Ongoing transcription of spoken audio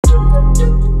About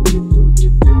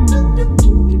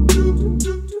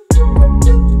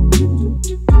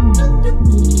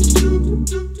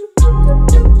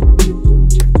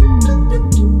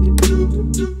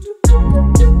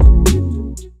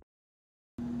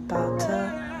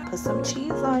to put some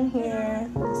cheese on here.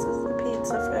 This is the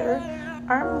pizza for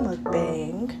our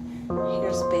mukbang.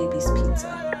 Here's baby's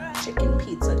pizza. Chicken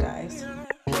pizza, guys.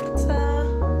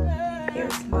 Pizza.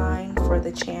 Here's mine for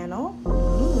the channel.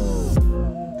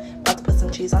 About to put some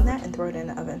cheese on that and throw it in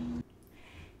the oven.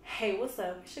 Hey, what's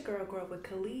up? It's your girl, Grow with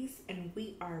Khalees, and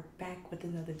we are back with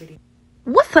another video.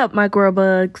 What's up, my girl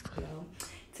bugs?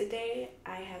 Today,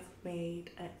 I have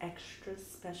made an extra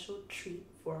special treat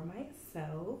for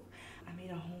myself. I made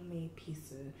a homemade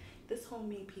pizza. This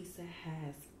homemade pizza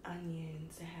has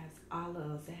onions, it has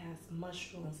olives, it has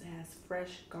mushrooms, it has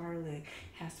fresh garlic,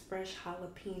 it has fresh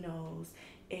jalapenos,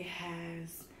 it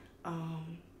has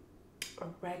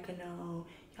oregano.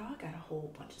 Y'all got a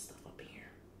whole bunch of stuff up in here.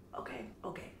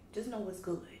 Okay, just know it's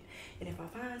good. And if I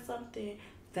find something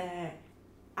that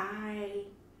I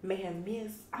may have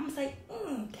missed, I'm gonna say,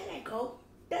 there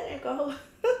that go.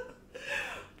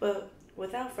 But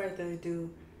without further ado,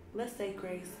 let's say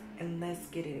grace and let's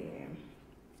get it in.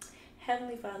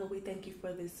 Heavenly Father, we thank you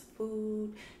for this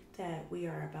food that we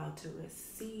are about to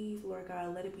receive. Lord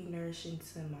God, let it be nourishing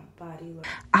to my body. Lord.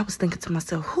 I was thinking to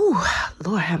myself, whew,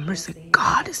 Lord have mercy.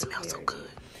 God, it smells so good.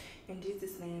 In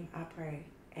Jesus' name, I pray.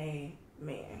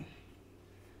 Amen.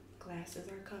 Glasses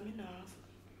are coming off.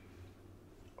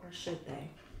 Or should they?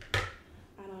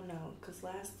 I don't know. Because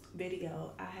last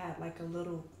video, I had like a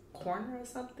little corner or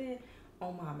something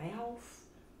on my mouth.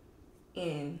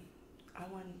 And I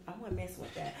wouldn't mess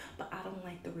with that. But I don't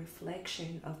like the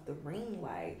reflection of the ring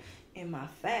light in my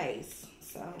face.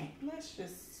 So let's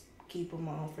just keep them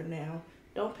on for now.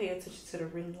 Don't pay attention to the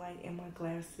ring light in my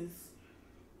glasses.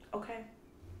 Okay?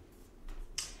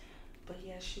 But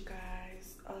yes, you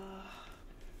guys,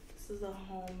 this is a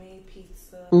homemade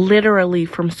pizza. Literally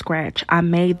from scratch. I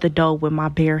made the dough with my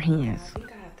bare hands. I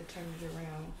think I have to turn it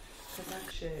around because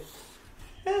that shit.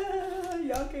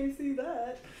 Y'all can't see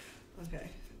that. Okay.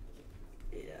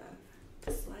 Yeah.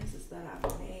 The slices that I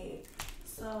made.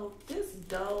 So this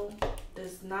dough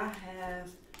does not have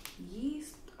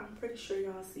yeast. I'm pretty sure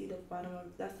y'all see the bottom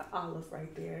of that's the olive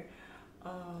right there.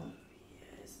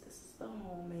 Yes, this is the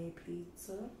homemade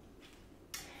pizza.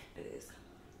 It is.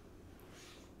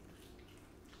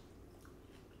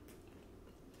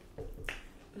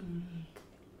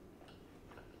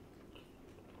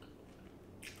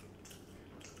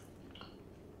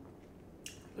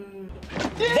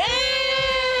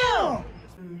 Damn!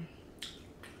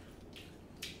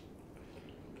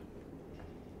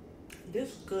 This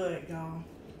is good, y'all.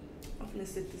 I'm gonna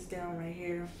sit this down right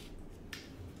here.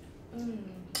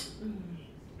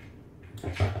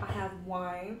 I have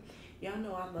wine. Y'all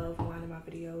know I love wine in my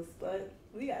videos, but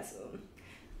we got some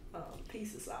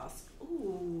pizza sauce.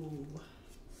 Ooh.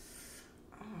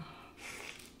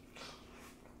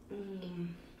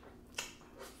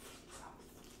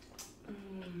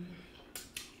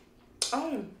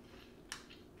 Oh,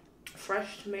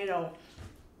 fresh tomato.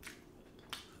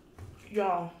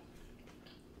 Y'all,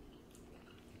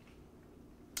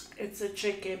 it's a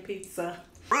chicken pizza.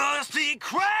 Rusty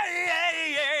Cray,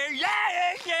 yeah,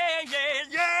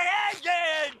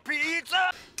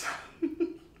 pizza.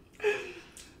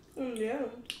 Yeah,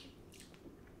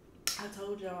 I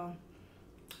told y'all,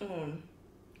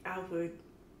 I would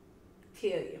tell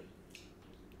you.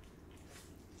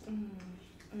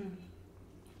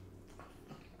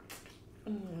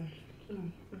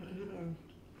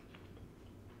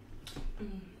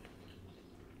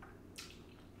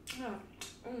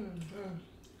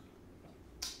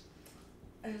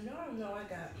 And y'all know I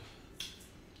got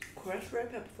crushed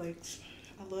red pepper flakes.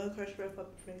 I love crushed red pepper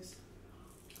flakes.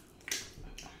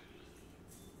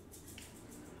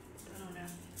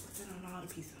 Put it on all the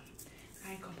pizza.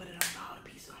 I ain't gonna put it on all the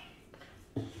pizza.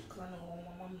 Cause I know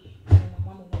my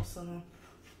mama wants some.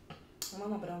 My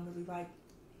mama don't really like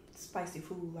spicy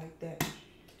food like that.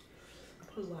 I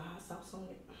put a little hot sauce on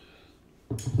it.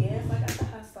 Yes, I got the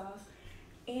hot sauce.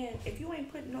 And if you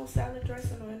ain't putting no salad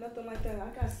dressing or nothing like that, I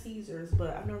got Caesars,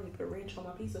 but I normally put ranch on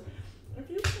my pizza. If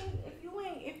you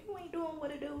ain't doing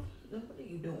what it do, then what are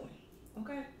you doing?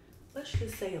 Okay? Let's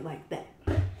just say it like that.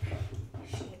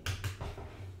 Shit.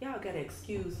 Y'all gotta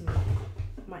excuse me.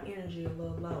 My energy a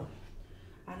little low.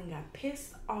 I done got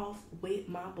pissed off with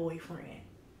my boyfriend.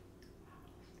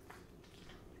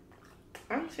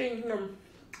 I'm sitting here.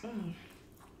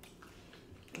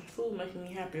 Food making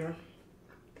me happier.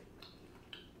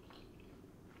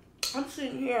 I'm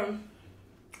sitting here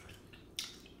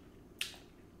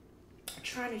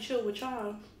trying to chill with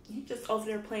y'all. He just over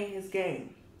there playing his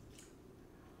game.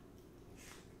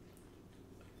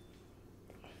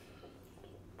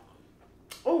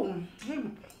 Oh,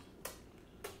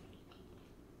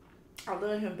 I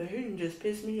love him, but he just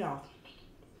pissed me off.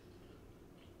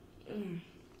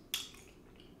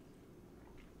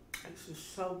 This is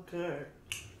so good.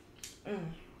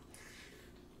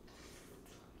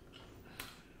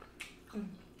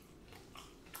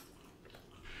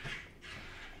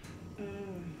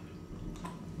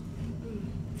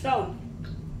 So,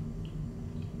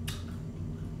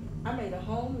 I made a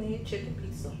homemade chicken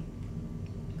pizza.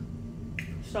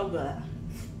 So good.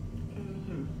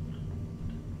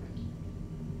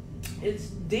 It's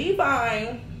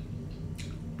divine.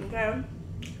 Okay?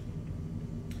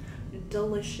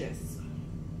 Delicious.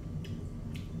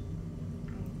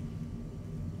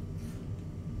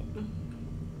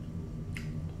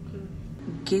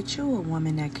 Get you a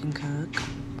woman that can cook.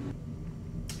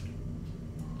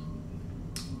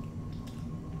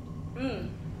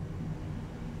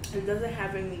 It doesn't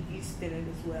have any yeast in it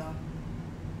as well.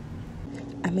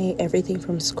 I made everything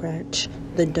from scratch.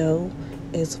 The dough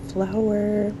is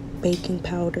flour, baking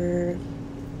powder,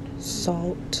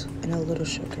 salt, and a little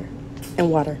sugar, and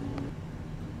water.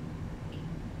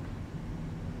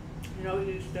 No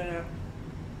yeast in it.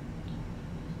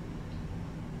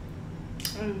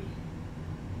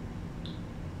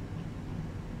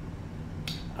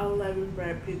 I love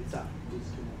bread pizza.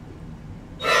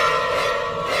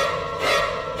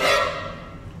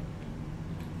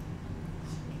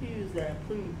 Excuse that,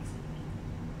 please.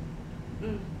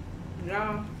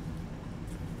 Y'all,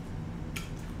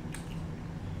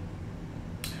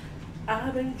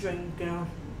 I've been drinking.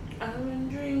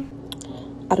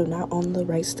 I do not own the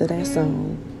rights to that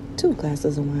song. 2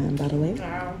 glasses of wine, by the way.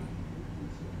 I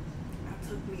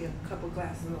took me a couple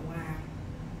glasses of wine.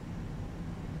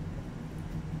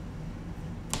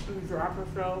 Let me drop her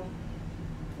so.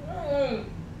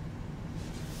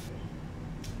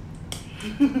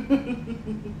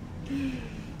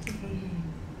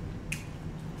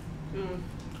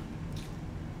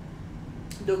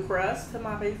 The crust to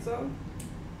my pizza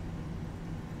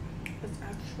is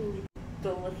actually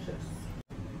delicious.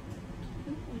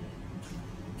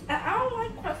 I don't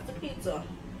like crusted pizza.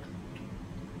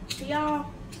 Y'all,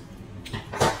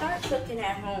 start cooking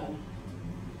at home.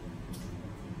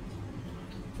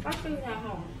 Start cooking at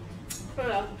home.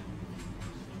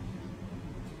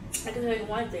 I can tell you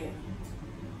one thing.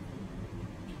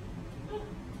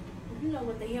 You know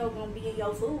what the hell gonna be in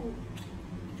your food.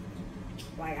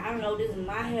 Like, I don't know, this is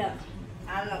my health.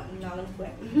 I don't know, let me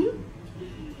quit.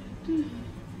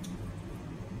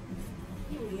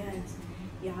 Oh yes.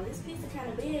 Y'all, this pizza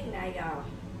kinda big now, y'all.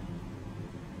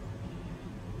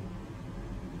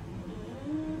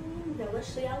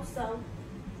 Delicioso.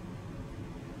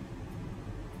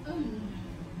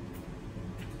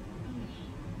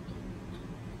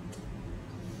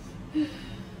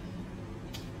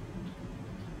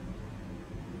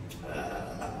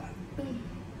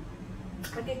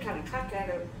 I get kind of cocky at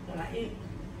it when I eat.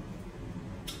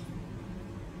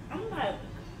 I'm like,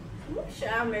 what should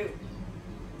I make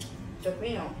the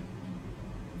film?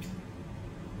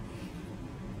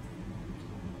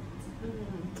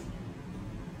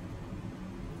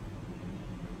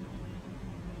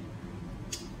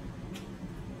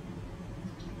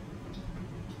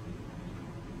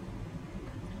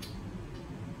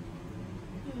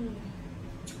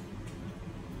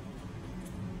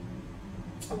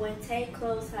 When Tay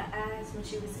closed her eyes when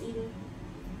she was eating,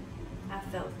 I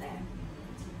felt that.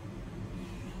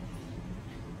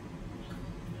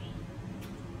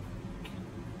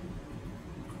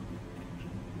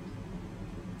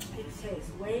 It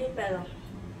tastes way better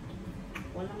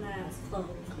when my eyes closed.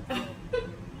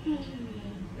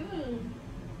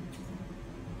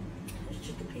 This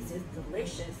chicken pizza is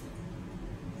delicious.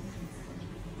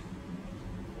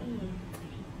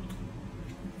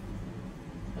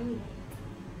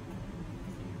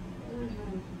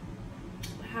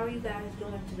 How are you guys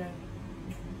doing today?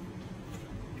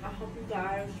 I hope you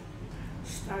guys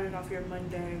started off your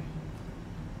Monday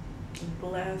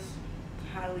blessed,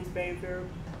 highly favored.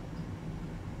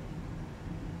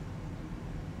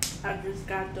 I just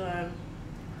got done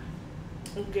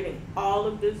getting all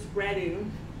of this ready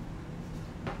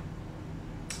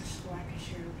so I can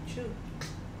share it with you.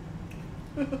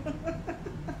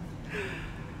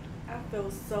 I feel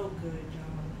so good,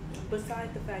 y'all.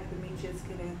 Besides the fact of me just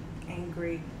getting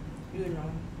angry, you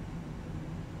know,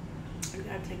 you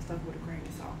gotta take stuff with a grain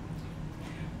of salt.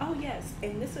 Oh yes,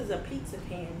 and this is a pizza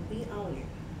pan. We own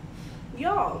it.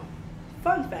 Y'all,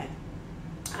 fun fact,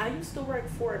 I used to work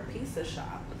for a pizza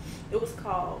shop. It was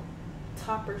called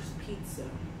Topper's Pizza.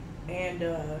 And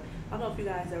I don't know if you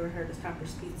guys ever heard of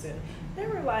Topper's Pizza. They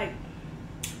were like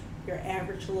your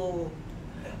average little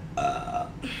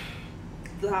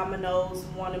Domino's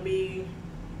wannabe,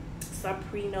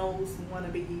 Sopranos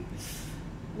wannabe.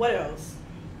 What else?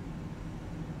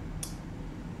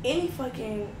 Any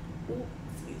fucking, ooh,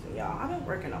 excuse me, y'all. I've been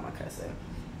working on my cussing.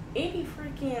 Any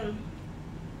freaking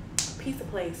pizza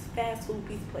place, fast food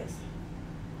pizza place.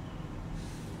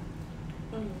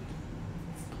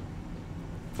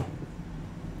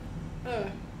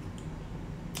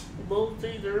 Little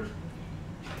Caesars.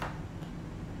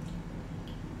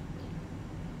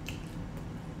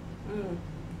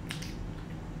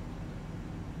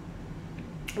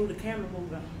 Oh, the camera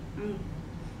moving.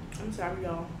 I'm sorry,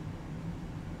 y'all.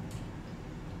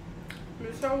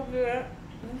 It's so good.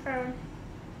 Okay.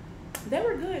 They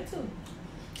were good too.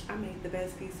 I make the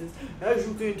best pieces, as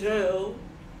you can tell.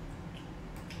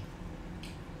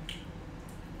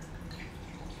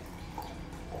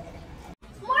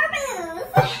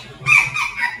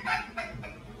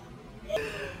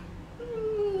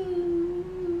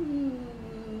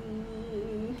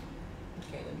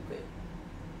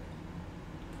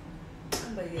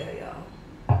 But yeah,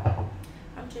 y'all,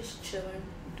 I'm just chilling,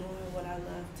 doing what I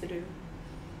love to do.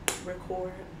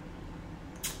 Record,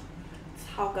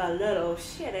 talk a little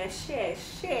shit.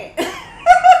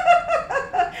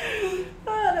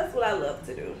 Oh, that's what I love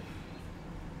to do.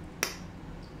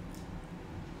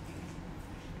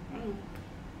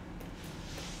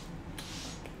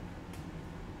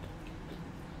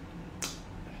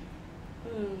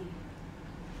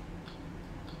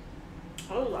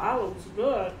 Oh, olives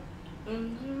good.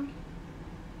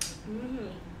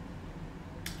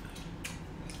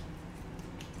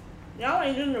 Y'all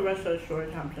ain't in the rest of the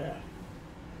story time today.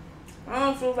 I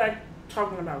don't feel like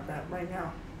talking about that right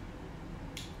now.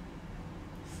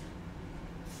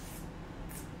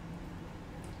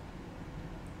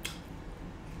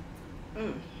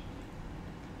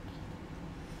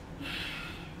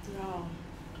 Y'all,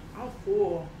 I'm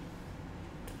full.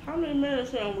 How many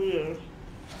minutes in we are?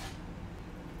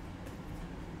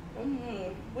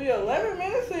 We 11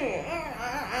 minutes in.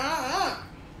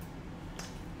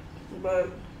 But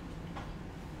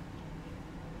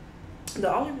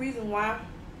the only reason why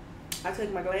I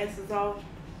take my glasses off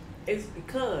is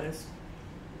because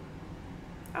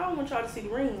I don't want y'all to see the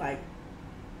ring light.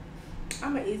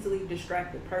 I'm an easily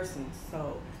distracted person,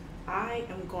 so I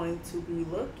am going to be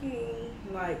looking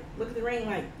like, look at the ring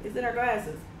light. It's in our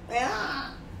glasses.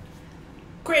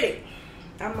 Critic.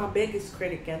 I'm my biggest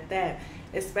critic at that,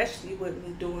 especially with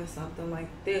me doing something like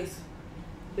this,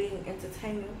 being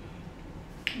entertaining.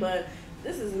 But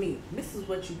this is me. This is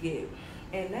what you get.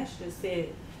 And that's just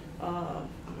it. I'm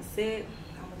gonna sit,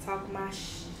 I'm gonna talk my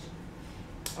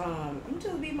I'm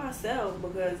just be myself,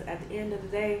 because at the end of the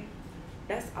day,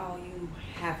 that's all you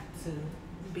have to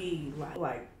be.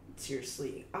 Like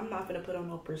seriously, I'm not gonna put on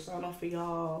no persona for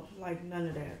y'all, like none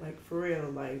of that. Like for real,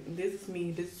 like this is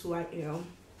me, this is who I am.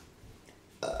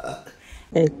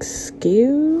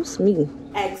 Excuse me.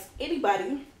 Ask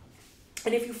anybody.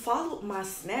 And if you followed my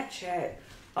Snapchat,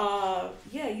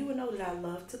 yeah, you would know that I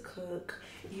love to cook.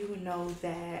 You would know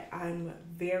that I'm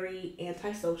very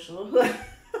antisocial.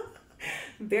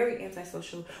 Very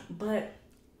antisocial. But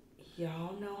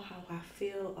y'all know how I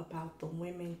feel about the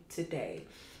women today.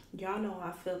 Y'all know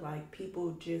I feel like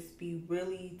people just be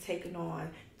really taking on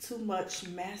too much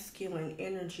masculine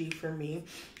energy for me.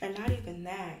 And not even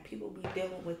that. People be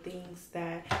dealing with things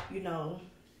that, you know,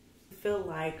 feel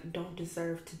like don't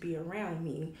deserve to be around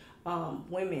me.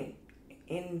 Women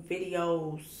in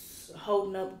videos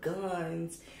holding up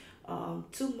guns.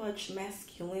 Too much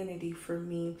masculinity for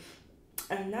me.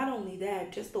 And not only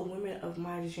that, just the women of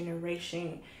my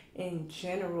generation in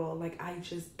general, like I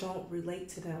just don't relate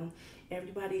to them.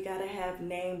 Everybody gotta have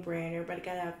name brand, everybody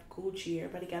gotta have Gucci,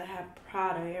 everybody gotta have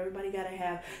Prada, everybody gotta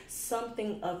have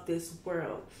something of this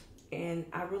world. And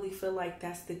I really feel like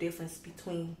that's the difference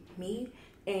between me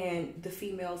and the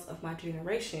females of my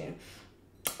generation.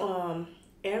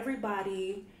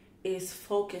 Everybody is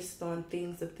focused on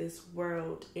things of this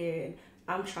world, and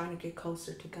I'm trying to get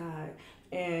closer to God.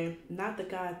 And not the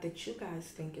God that you guys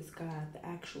think is God, the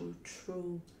actual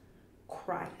true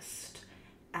Christ,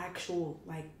 actual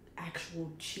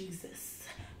Jesus,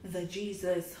 the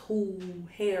Jesus whose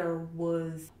hair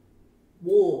was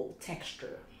wool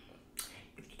texture,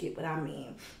 if you get what I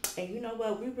mean. And you know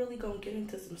what, we really gonna get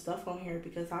into some stuff on here,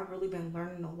 because I've really been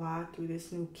learning a lot through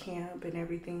this new camp and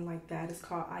everything like that. It's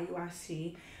called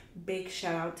IUIC. Big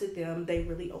shout out to them. They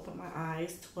really opened my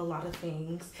eyes to a lot of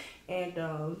things,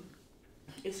 and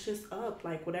it's just up,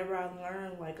 like whatever I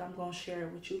learn, like I'm gonna share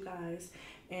it with you guys.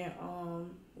 And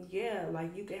yeah,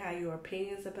 like you can have your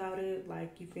opinions about it,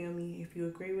 like, you feel me? If you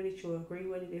agree with it, you'll agree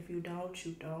with it. If you don't,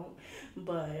 you don't.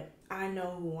 But I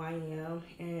know who I am,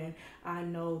 and I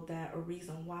know that a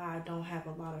reason why I don't have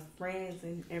a lot of friends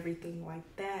and everything like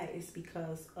that is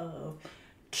because of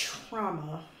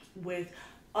trauma with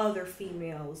other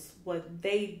females, what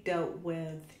they dealt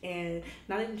with. And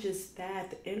not even just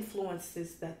that, the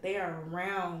influences that they are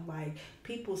around, like,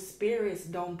 people's spirits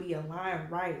don't be aligned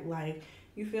right, like,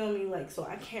 you feel me? Like, so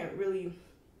I can't really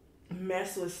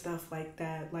mess with stuff like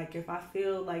that. Like, if I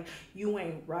feel like you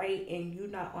ain't right and you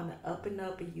not on the up and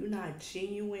up and you not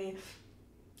genuine,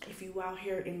 if you out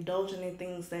here indulging in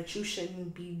things that you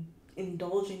shouldn't be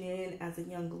indulging in as a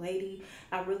young lady,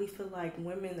 I really feel like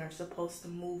women are supposed to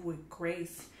move with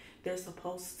grace. They're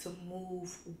supposed to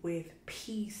move with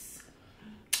peace.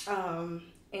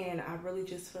 And I really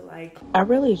just feel like I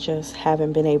really just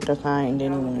haven't been able to find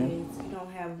anyone. nowadays you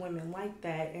don't have women like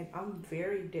that, and I'm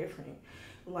very different.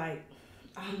 Like,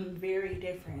 I'm very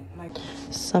different. Like,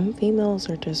 Some females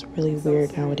are just really so weird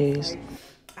serious. nowadays. Like,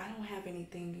 I don't have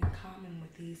anything in common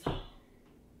with these.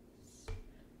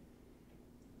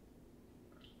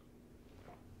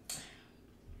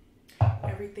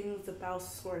 Everything's about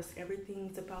source.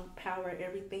 Everything's about power.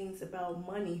 Everything's about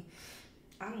money.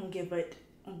 I don't give a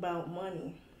about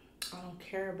money. I don't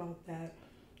care about that.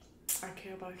 I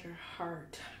care about your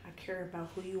heart. I care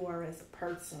about who you are as a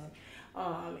person.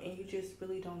 And you just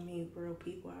really don't meet real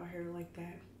people out here like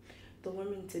that. The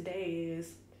women today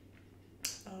is,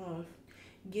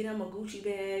 get him a Gucci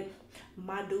bag.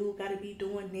 My dude gotta be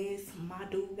doing this. My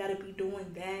dude gotta be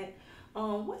doing that.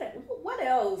 What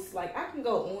else? Like, I can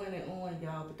go on and on,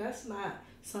 y'all, but that's not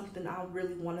something I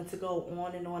really wanted to go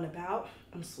on and on about.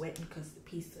 I'm sweating because the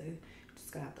pizza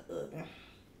just got out the oven.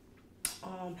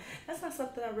 That's not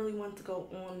something I really wanted to go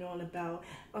on and on about.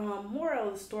 Moral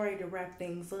of the story, to wrap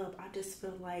things up, I just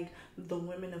feel like the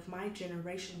women of my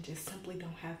generation just simply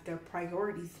don't have their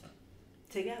priorities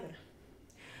together.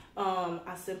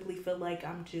 I simply feel like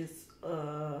I'm just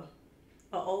a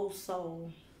old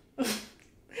soul.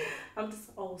 I'm just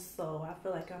an old soul. I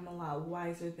feel like I'm a lot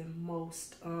wiser than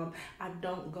most. I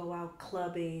don't go out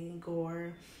clubbing,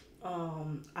 or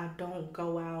I don't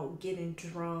go out getting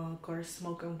drunk or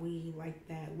smoking weed like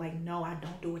that. Like, no, I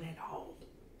don't do it at all.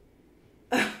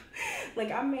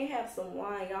 Like, I may have some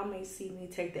wine. Y'all may see me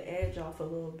take the edge off a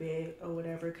little bit or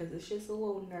whatever, because it's just a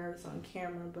little nervous on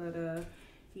camera. But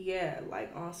yeah,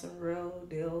 like, on some real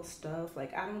deal stuff.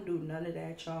 Like, I don't do none of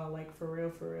that, y'all. Like, for real,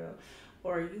 for real.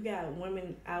 Or you got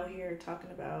women out here talking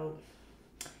about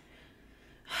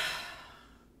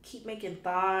keep making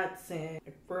thoughts and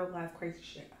real life crazy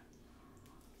shit.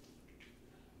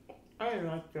 I ain't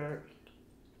like that.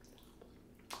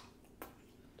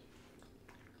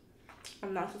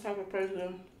 I'm not the type of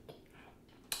person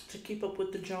to keep up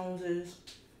with the Joneses.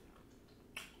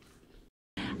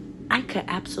 I could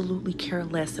absolutely care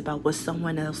less about what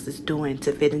someone else is doing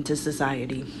to fit into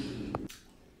society.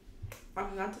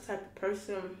 I'm not the type of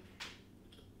person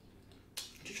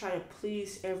to try to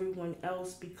please everyone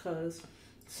else because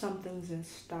something's in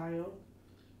style.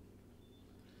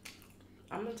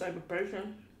 I'm the type of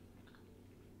person,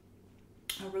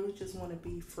 I really just want to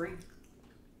be free.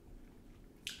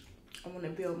 I want to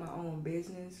build my own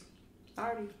business. I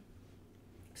already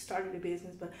started a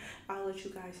business, but I'll let you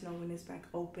guys know when it's back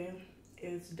open.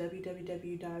 It's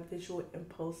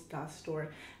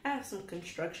www.visualimpulse.store. I have some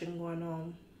construction going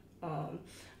on.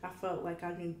 I felt like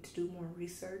I needed to do more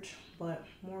research, but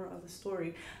more of the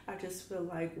story, I just feel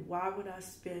like, why would I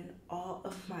spend all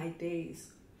of my days,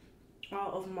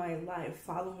 all of my life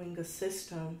following a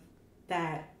system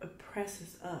that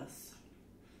oppresses us?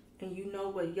 And you know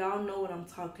what, y'all know what I'm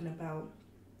talking about.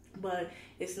 But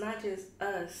it's not just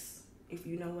us, if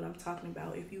you know what I'm talking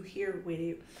about, if you hear with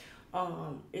it.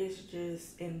 It's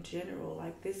just in general,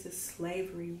 like, this is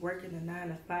slavery, working a 9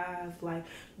 to 5, like,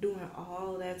 doing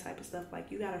all that type of stuff. Like,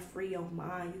 you gotta free your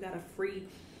mind, you gotta free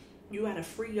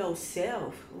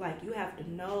yourself. Like, you have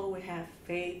to know and have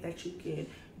faith that you can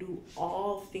do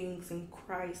all things in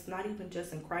Christ, not even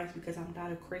just in Christ, because I'm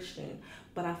not a Christian,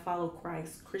 but I follow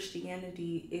Christ.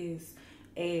 Christianity is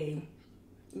a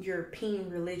European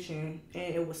religion,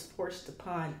 and it was forced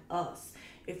upon us,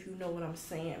 if you know what I'm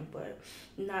saying. But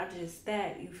not just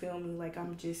that, you feel me? Like,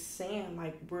 I'm just saying,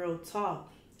 like, real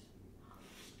talk,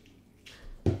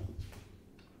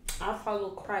 I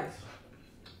follow Christ.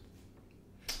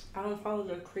 I don't follow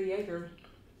the creator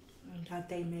that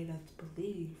they made us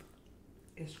believe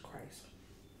is Christ.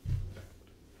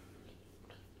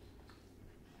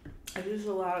 And there's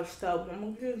a lot of stuff. I'm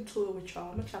gonna get into it with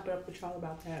y'all. I'm gonna chop it up with y'all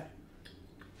about that.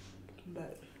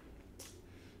 But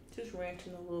Just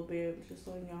ranting a little bit, just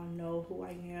letting y'all know who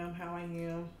I am, how I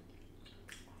am.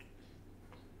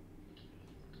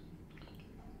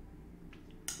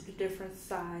 The different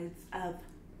sides of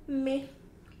me.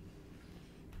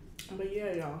 But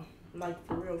yeah, y'all, like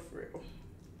for real, for real.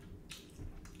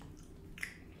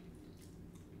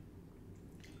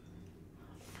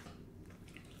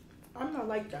 I'm not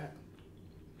like that.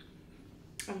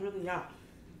 I'm really not.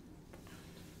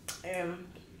 And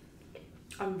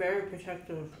I'm very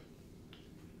protective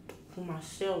for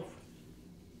myself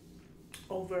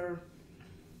over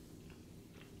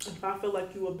if I feel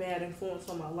like you a bad influence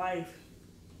on my life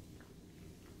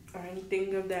or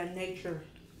anything of that nature,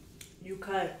 you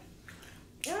cut.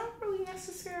 And I don't really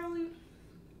necessarily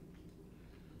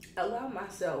allow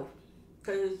myself,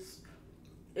 because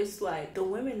it's like the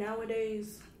women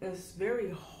nowadays, it's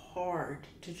very hard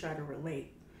to try to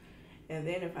relate. And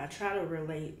then if I try to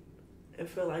relate, I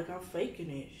feel like I'm faking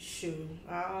it. Shoot,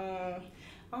 I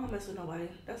don't mess with nobody.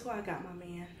 That's why I got my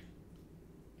man.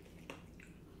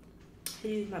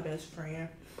 He's my best friend.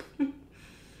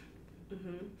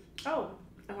 Oh,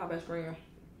 that's my best friend.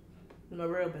 My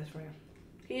real best friend.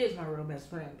 He is my real best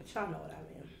friend, but y'all know what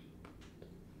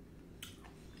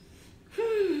I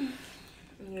mean.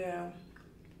 Yeah.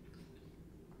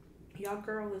 Y'all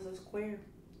girl is a square.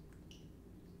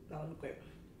 No, I'm a square.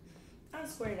 Not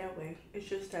square that way. It's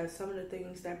just that some of the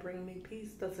things that bring me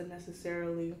peace doesn't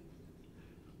necessarily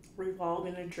revolve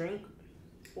in a drink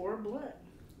or blood.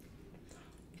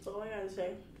 That's all I gotta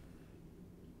say.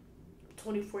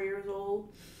 24 years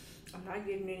old. I'm not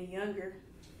getting any younger.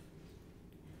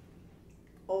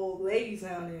 Old lady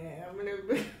sounding. I'm gonna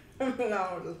no,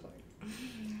 I'm just like.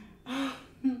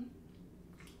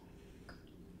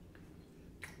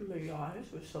 But y'all,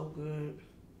 this was so good.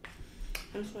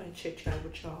 I just want to chit chat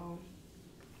with y'all.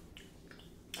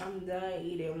 I'm done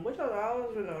eating. What y'all, I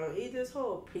was gonna eat this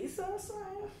whole pizza or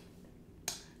something?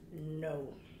 No.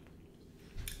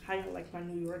 How you like my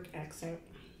New York accent?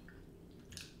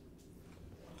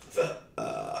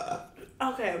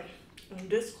 Okay,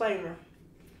 disclaimer,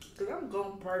 because I'm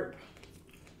gonna burp.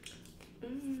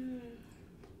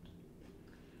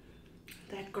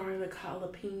 That garlic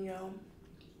jalapeno,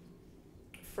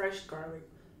 fresh garlic.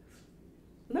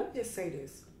 Let me just say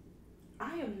this.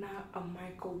 I am not a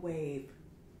microwave.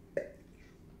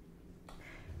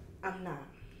 I'm not.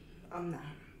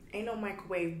 Ain't no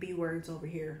microwave B words over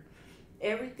here.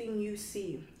 Everything you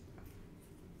see,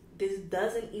 this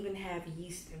doesn't even have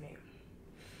yeast in it.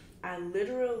 I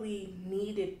literally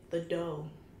kneaded the dough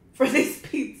for this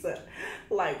pizza.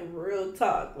 Like, real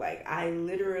talk. Like, I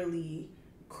literally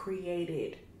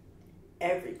created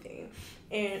everything.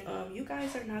 And you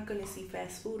guys are not going to see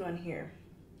fast food on here.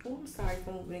 Oh, I'm sorry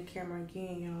for moving the camera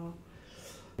again, y'all.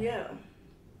 Yeah.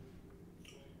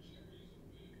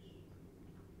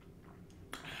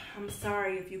 I'm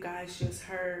sorry if you guys just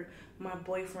heard my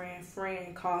boyfriend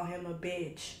friend call him a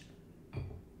bitch.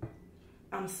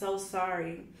 I'm so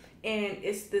sorry. And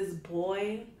it's this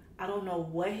boy. I don't know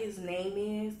what his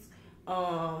name is.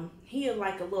 He is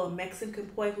like a little Mexican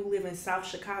boy who live in South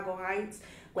Chicago Heights.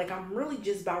 Like, I'm really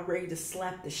just about ready to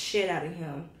slap the shit out of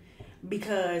him.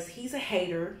 Because he's a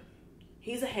hater.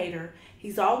 He's a hater.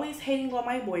 He's always hating on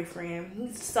my boyfriend.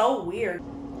 He's so weird.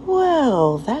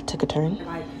 Well, that took a turn.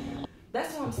 Like,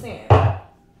 that's what I'm saying.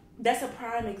 That's a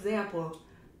prime example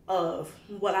of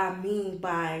what I mean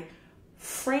by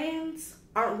friends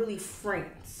aren't really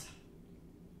friends.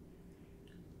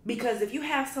 Because if you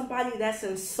have somebody that's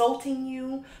insulting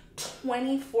you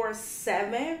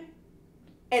 24/7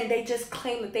 and they just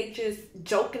claim that they just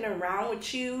joking around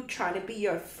with you, trying to be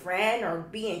your friend or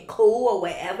being cool or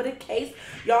whatever the case,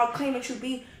 y'all claim that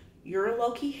you're a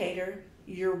low-key hater,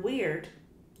 you're weird,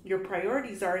 your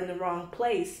priorities are in the wrong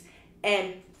place,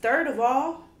 and third of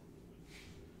all,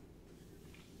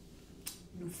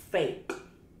 you fake.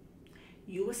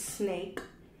 You a snake,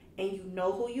 and you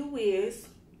know who you is.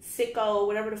 Sicko,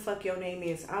 whatever the fuck your name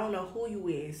is. I don't know who you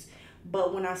is.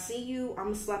 But when I see you, I'm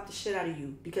going to slap the shit out of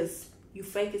you. Because you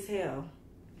fake as hell.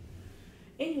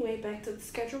 Anyway, back to the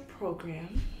scheduled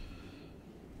program.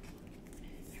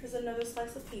 Here's another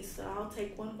slice of pizza. I'll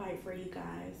take one bite for you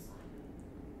guys.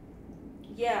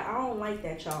 Yeah, I don't like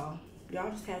that, y'all. Y'all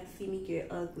just have to see me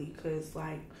get ugly. Because,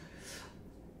 like,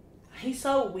 he's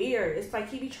so weird. It's like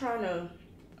he be trying to...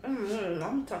 I'm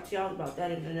going to talk to y'all about that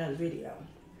in another video.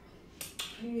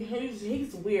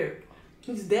 He's weird.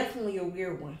 He's definitely a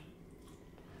weird one.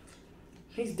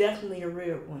 He's definitely a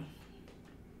weird one.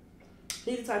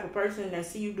 He's the type of person that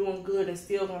see you doing good and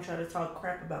still gonna try to talk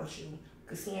crap about you.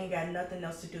 Because he ain't got nothing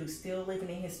else to do. Still living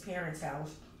in his parents'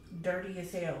 house. Dirty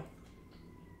as hell.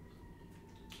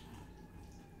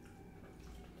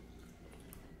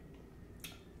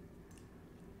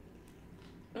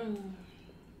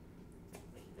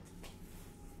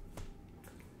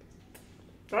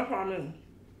 That's what I mean.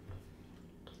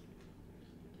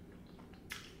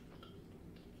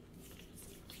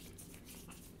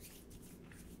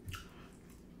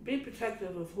 Be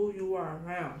protective of who you are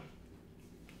around.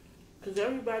 Because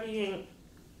everybody ain't,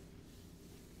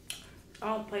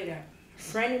 I don't play that.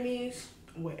 Frenemies,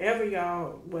 whatever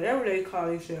they call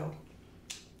themselves.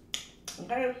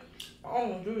 Okay? I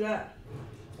don't do that.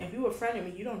 If you a friend of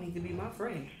me, you don't need to be my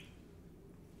friend.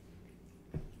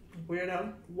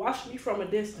 Weirdo. Watch me from a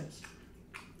distance.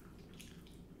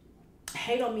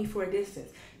 Hate on me for a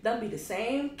distance. They'll be the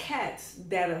same cats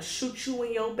that'll shoot you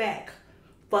in your back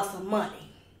for some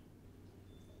money.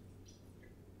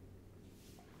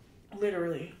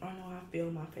 Literally. I know I feel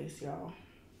my face, y'all.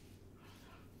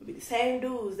 It'll be the same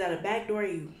dudes that'll backdoor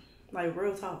you. Like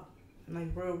real talk. Like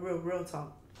real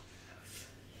talk.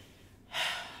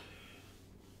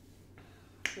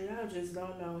 Y'all just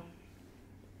don't know.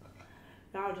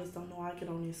 Y'all just don't know I get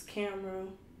on this camera.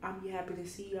 I'll be happy to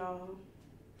see y'all.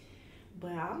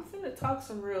 But I'm finna talk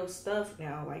some real stuff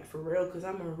now. Like for real. Because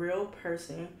I'm a real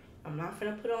person. I'm not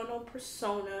finna put on no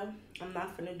persona. I'm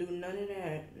not finna do none of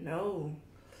that. No.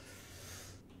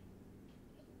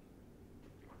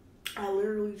 I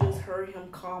literally just heard him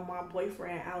call my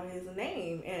boyfriend out his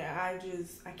name. And I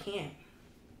can't.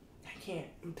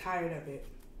 I'm tired of it.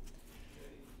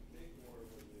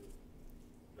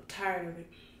 I'm tired of it.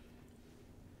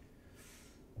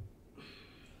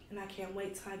 And I can't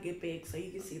wait till I get big so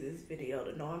you can see this video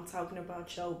to know I'm talking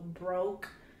about your broke,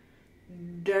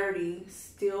 dirty,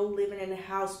 still living in a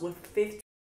house with 50,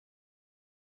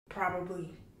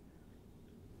 probably.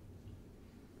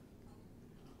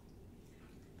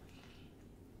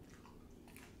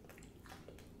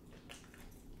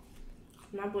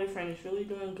 My boyfriend is really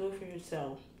doing good for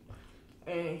himself.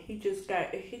 And he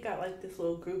got like this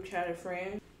little group chat of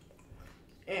friends.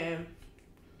 And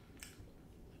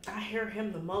I hear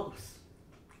him the most.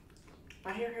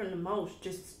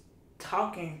 Just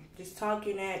talking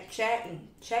at chatting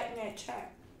at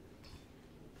chat.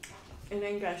 And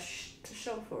then got to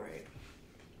show for it.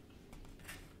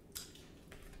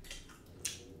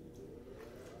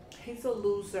 He's a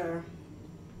loser.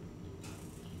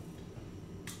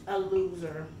 A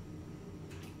loser.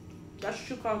 That's what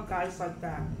you call guys like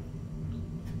that.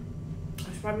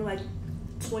 He's probably like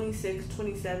 26,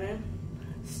 27.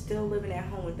 Still living at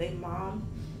home with their mom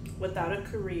without a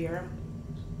career.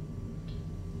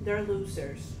 They're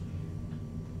losers.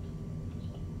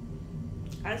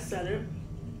 I said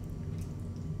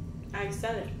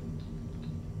it.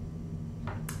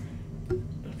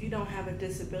 If you don't have a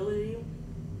disability,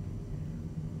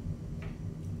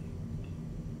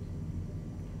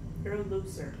 you're a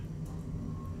loser.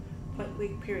 Point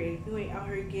blank period. If you ain't out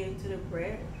here getting to the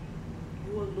bread,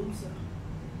 you a loser.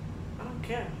 I don't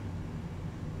care.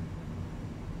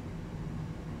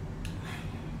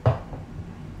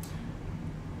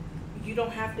 You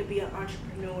don't have to be an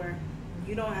entrepreneur.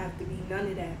 You don't have to be none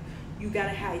of that. You gotta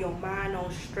have your mind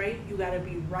on straight. You gotta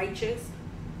be righteous.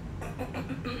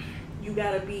 You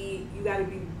gotta be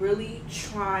really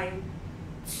trying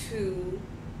to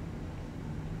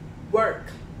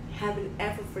work. Have an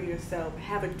effort for yourself.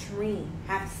 Have a dream.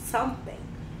 Have something.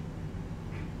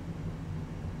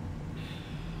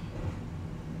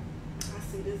 I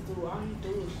see this dude. All he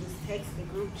do is just text the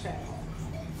group chat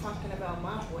talking about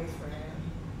my boyfriend.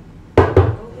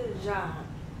 Go get a job.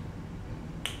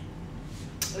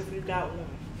 If you got one.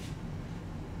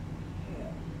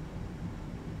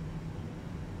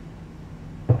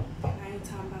 Yeah. I ain't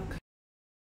talking about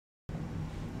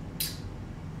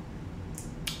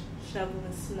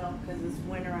shoveling snow because it's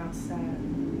winter outside.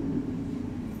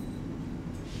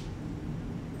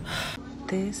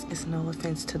 This is no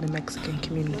offense to the Mexican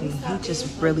community. He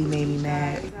just really made me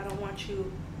mad. I don't want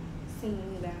you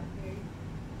seeing me that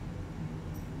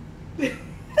way.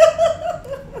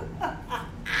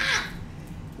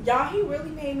 Y'all, he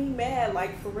really made me mad,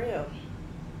 like for real.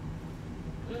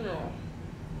 No.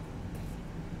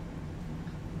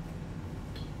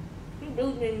 He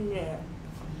really made me mad.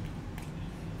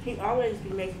 He always be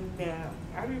making me mad.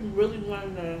 I be really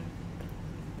wanting to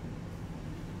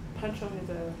punch on his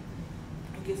ass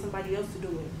and get somebody else to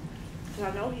do it. Cause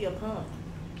I know he a punk.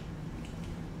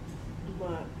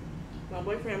 But my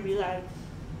boyfriend be like,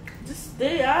 just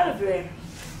stay out of it.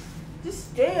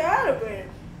 Just stay out of it.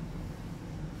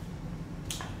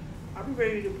 I be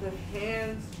ready to put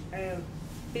hands and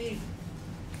feet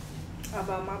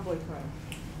about my boyfriend.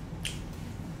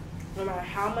 No matter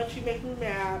how much he make me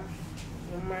mad,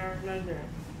 no matter none of that.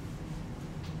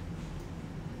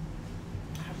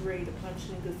 I'm ready to punch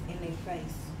niggas in their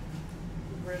face.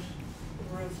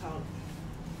 Real talk.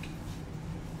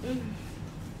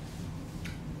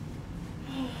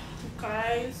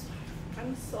 Guys,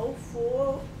 I'm so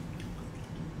full.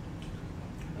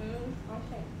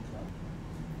 Okay.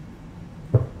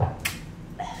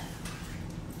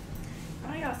 I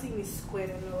know y'all see me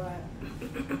squinting a lot.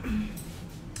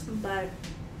 But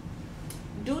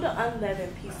do the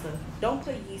unleavened pizza. Don't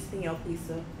put yeast in your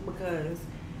pizza because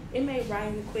it may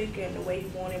rise quick and the way you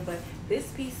want it, but this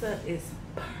pizza is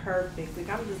perfect. Like,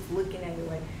 I'm just looking at it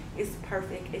like it's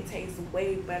perfect. It tastes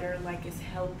way better, like it's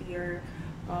healthier.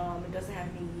 It doesn't have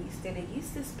any yeast in it.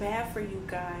 Yeast is bad for you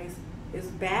guys. It's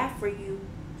bad for you.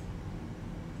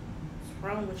 What's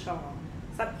wrong with y'all?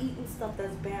 Stop eating stuff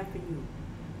that's bad for you.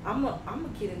 I'm gonna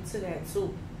get into that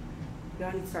too.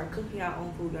 Y'all need to start cooking your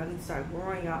own food. Y'all need to start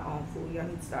growing your own food. Y'all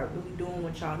need to start really doing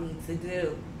what y'all need to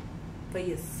do for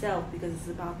yourself, because it's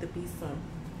about to be some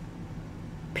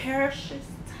precious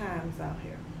times out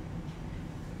here.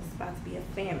 It's about to be a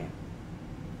famine.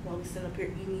 While we sit up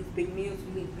here eating these big meals,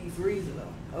 we need to be freezing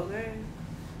them, okay?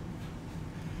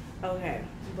 Okay,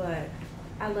 but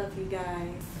I love you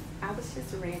guys. I was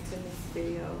just ranting this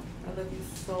video. I love you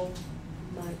so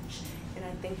much, and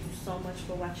I thank you so much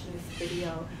for watching this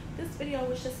video. This video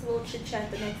was just a little chit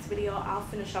chat. The next video, I'll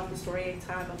finish off the story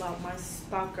time about my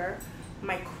stalker,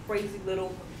 my crazy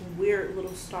little weird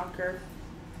little stalker.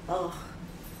 Ugh,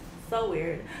 so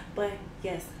weird. But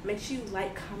yes, make sure you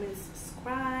like, comment,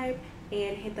 subscribe,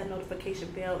 and hit that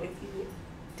notification bell if you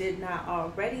did not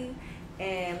already.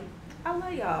 And I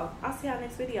love y'all. I'll see y'all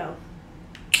next video.